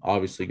 I'm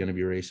obviously going to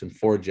be racing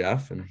for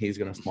Jeff, and he's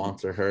going to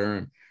sponsor her.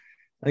 And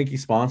I think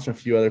he's sponsoring a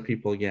few other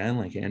people again,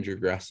 like Andrew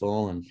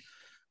Gressel and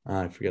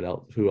I forget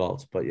who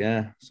else, but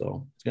yeah,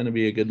 so it's going to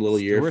be a good little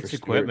year for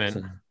Equipment.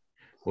 And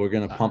we're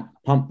going to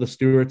pump the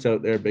Stewarts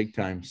out there big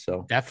time.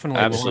 So definitely,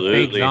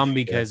 absolutely, them,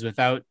 because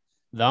without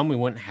them, we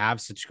wouldn't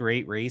have such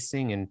great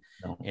racing and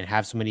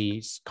have so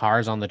many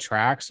cars on the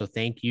track. So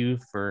thank you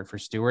for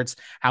Stewarts.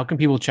 How can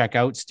people check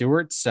out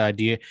Stewarts?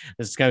 This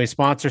is going to be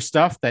sponsor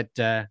stuff that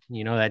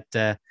you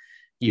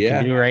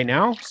can do right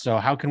now. So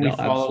how can we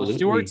follow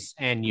Stewarts?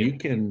 And you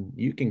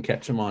can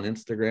catch them on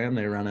Instagram.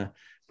 They run a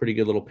pretty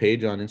good little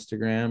page on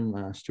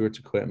Instagram, Stewart's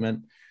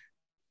Equipment.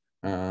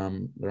 They're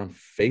on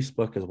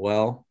Facebook as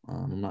well.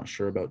 I'm not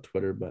sure about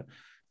Twitter, but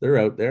they're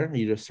out there.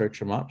 You just search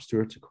them up,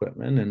 Stewart's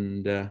Equipment,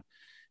 and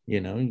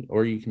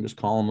or you can just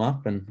call them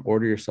up and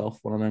order yourself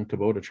one of them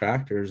Kubota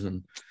tractors,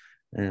 and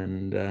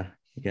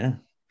yeah.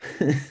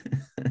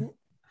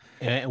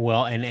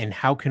 Well, and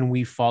how can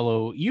we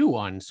follow you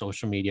on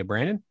social media,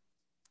 Brandon?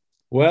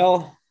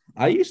 Well,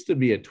 I used to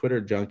be a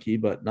Twitter junkie,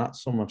 but not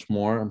so much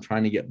more. I'm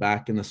trying to get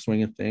back in the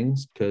swing of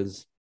things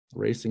because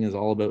racing is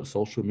all about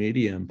social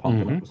media and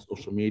pumping up with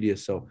social media.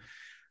 So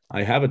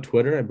I have a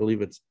Twitter. I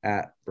believe it's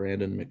at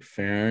Brandon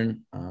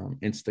McFerrin.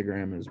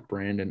 Instagram is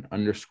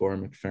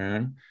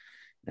Brandon_McFerrin.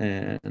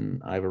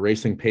 And I have a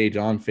racing page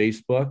on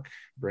Facebook,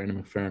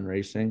 Brandon McFerrin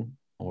Racing,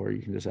 or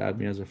you can just add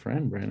me as a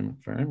friend, Brandon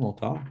McFerrin. We'll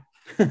talk.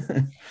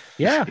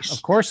 Yeah,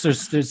 of course.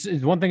 There's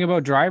one thing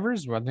about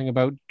drivers. One thing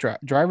about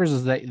drivers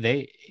is that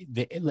they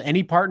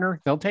any partner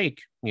they'll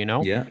take.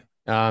 Yeah.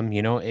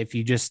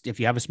 If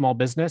you have a small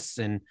business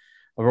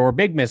or a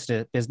big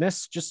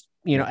business, just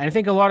I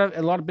think a lot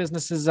of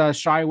businesses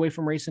shy away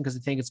from racing because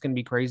they think it's going to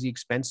be crazy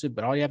expensive.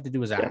 But all you have to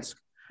do is ask.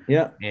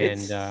 Yeah,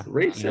 and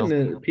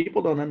racing.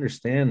 People don't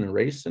understand.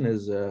 Racing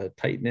is a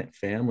tight knit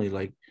family.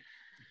 Like.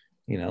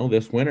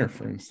 This winter,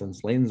 for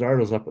instance, Layton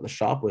Zardo's up at the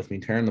shop with me,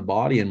 tearing the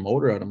body and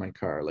motor out of my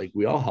car. Like,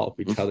 we all help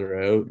each other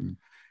out, and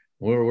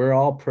we're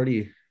all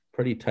pretty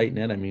tight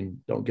knit. I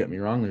mean, don't get me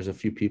wrong. There's a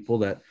few people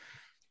that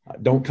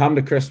don't come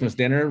to my Christmas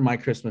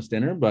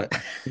dinner, but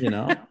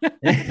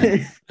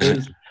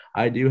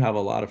I do have a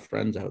lot of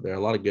friends out there, a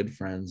lot of good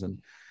friends, and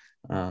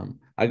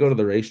I go to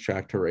the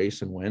racetrack to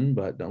race and win,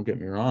 but don't get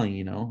me wrong,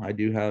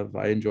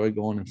 I enjoy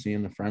going and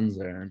seeing the friends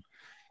there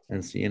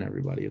and seeing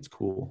everybody. It's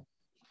cool.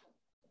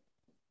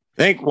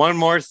 I think one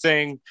more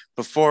thing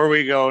before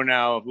we go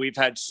now. We've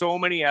had so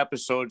many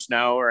episodes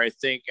now where I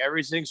think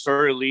everything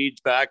sort of leads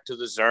back to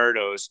the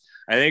Zardos.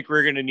 I think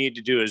we're going to need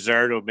to do a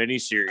Zardo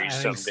miniseries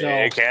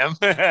someday, Cam.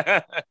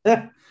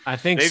 I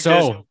think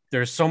so.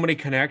 There's so many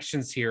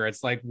connections here.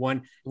 It's like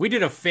we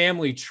did a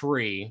family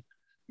tree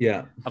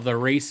of the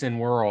racing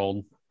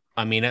world.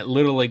 I mean, it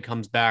literally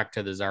comes back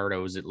to the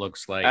Zardos, it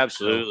looks like.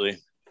 Absolutely.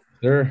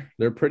 So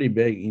they're pretty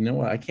big. You know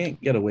what? I can't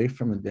get away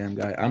from the damn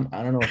guy.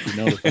 I don't know if you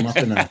noticed. I'm up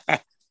in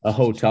a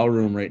hotel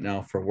room right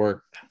now for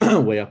work,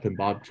 way up in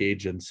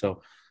Bobcaygeon.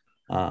 So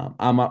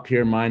I'm up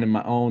here minding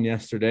my own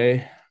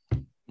yesterday.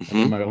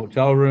 In my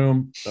hotel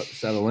room, about to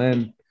settle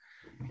in.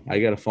 I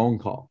got a phone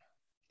call.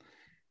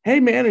 Hey,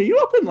 man, are you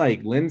up in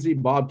like Lindsay,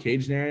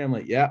 Bobcaygeon area? I'm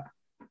like, yeah.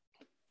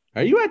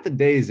 Are you at the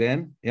Days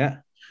Inn? Yeah.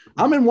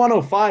 I'm in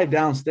 105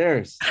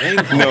 downstairs.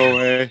 No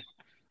way.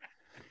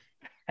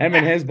 Him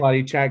and his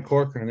buddy, Chad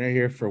Corcoran, they're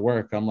here for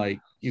work. I'm like,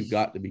 you've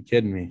got to be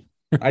kidding me.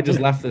 I just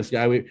left this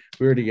guy. We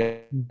were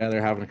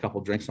together having a couple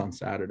drinks on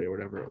Saturday, or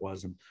whatever it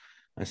was. And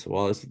I said,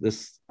 well,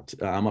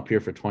 I'm up here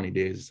for 20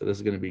 days. So this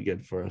is going to be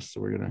good for us.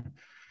 So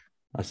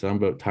I said, I'm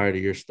about tired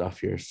of your stuff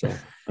here. So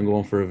I'm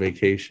going for a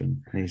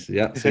vacation. And he said,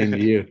 yeah, same to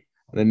you.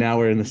 And then now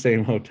we're in the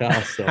same hotel.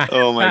 So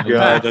oh my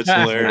God, that's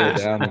hilarious.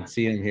 Go down and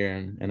see him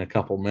here in a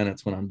couple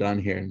minutes when I'm done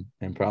here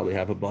and probably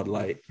have a Bud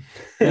Light.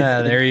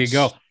 Yeah, there you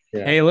go.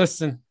 Yeah. Hey,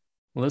 listen,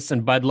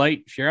 Bud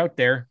Light, if you're out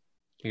there,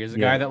 here's a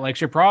guy that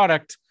likes your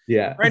product.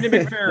 Yeah. Brendan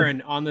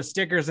McFerrin on the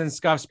Stickers and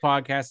Scuffs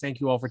podcast. Thank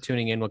you all for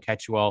tuning in. We'll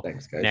catch you all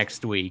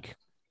next week.